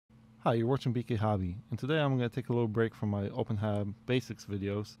Hi, you're watching BK Hobby, and today I'm going to take a little break from my OpenHab Basics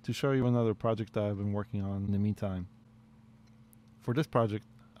videos to show you another project that I've been working on in the meantime. For this project,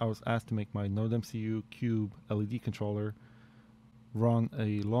 I was asked to make my NodeMCU Kube LED Controller run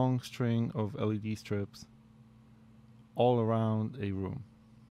a long string of LED strips all around a room.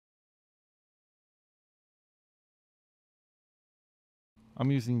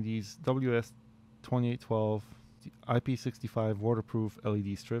 I'm using these WS2812 IP65 waterproof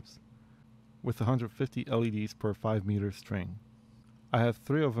LED strips with 150 LEDs per 5 meter string. I have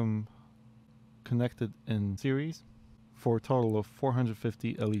 3 of them connected in series for a total of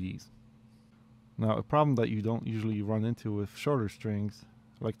 450 LEDs. Now, a problem that you don't usually run into with shorter strings,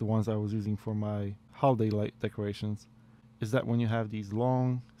 like the ones I was using for my holiday light decorations, is that when you have these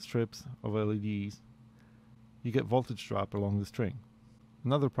long strips of LEDs, you get voltage drop along the string.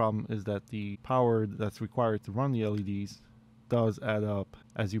 Another problem is that the power that's required to run the LEDs does add up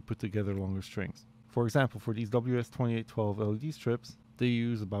as you put together longer strings. For example, for these WS2812 LED strips, they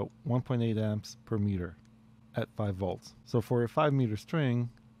use about 1.8 amps per meter at 5 volts. So for a 5 meter string,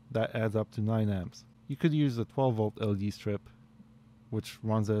 that adds up to 9 amps. You could use a 12 volt LED strip, which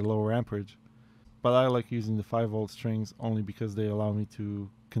runs at a lower amperage, but I like using the 5 volt strings only because they allow me to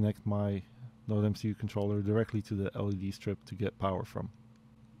connect my NodeMCU controller directly to the LED strip to get power from.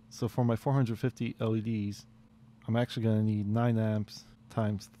 So for my 450 LEDs, I'm actually going to need 9 amps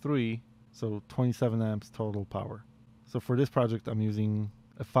times 3, so 27 amps total power. So for this project, I'm using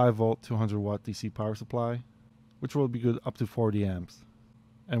a 5 volt 200 watt DC power supply, which will be good up to 40 amps,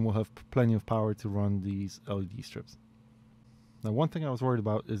 and we'll have plenty of power to run these LED strips. Now, one thing I was worried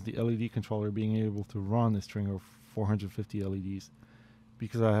about is the LED controller being able to run a string of 450 LEDs,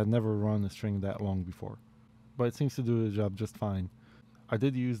 because I had never run a string that long before. But it seems to do the job just fine. I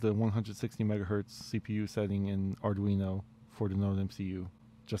did use the 160 MHz CPU setting in Arduino for the NodeMCU,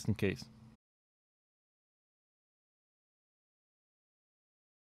 just in case.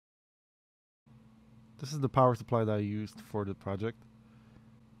 This is the power supply that I used for the project,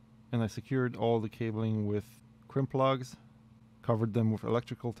 and I secured all the cabling with crimp plugs, covered them with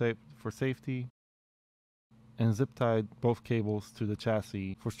electrical tape for safety, and zip tied both cables to the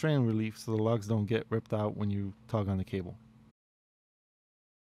chassis for strain relief so the lugs don't get ripped out when you tug on the cable.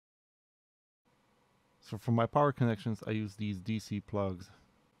 So for my power connections, I use these DC plugs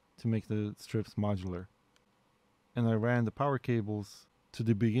to make the strips modular. And I ran the power cables to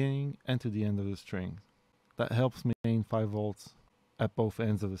the beginning and to the end of the string. That helps maintain 5 volts at both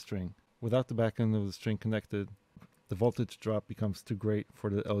ends of the string. Without the back end of the string connected, the voltage drop becomes too great for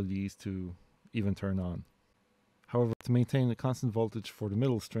the LEDs to even turn on. However, to maintain a constant voltage for the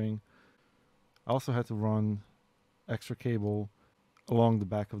middle string, I also had to run extra cable along the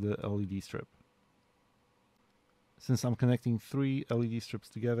back of the LED strip. Since I'm connecting 3 LED strips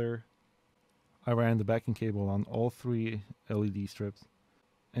together, I ran the backing cable on all 3 LED strips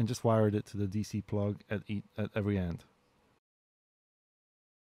and just wired it to the DC plug at every end.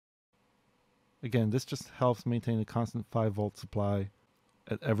 Again, this just helps maintain a constant 5 volt supply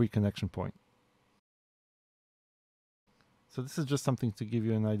at every connection point. So this is just something to give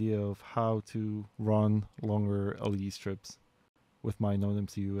you an idea of how to run longer LED strips with my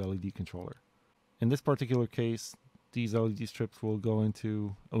NodeMCU LED controller. In this particular case, these LED strips will go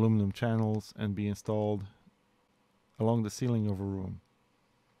into aluminum channels and be installed along the ceiling of a room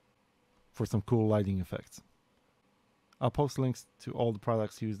for some cool lighting effects. I'll post links to all the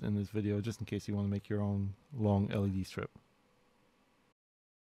products used in this video just in case you want to make your own long LED strip.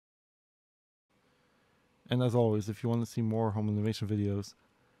 And as always, if you want to see more home innovation videos,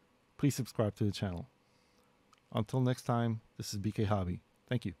 please subscribe to the channel. Until next time, this is BK Hobby.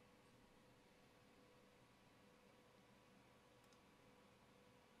 Thank you.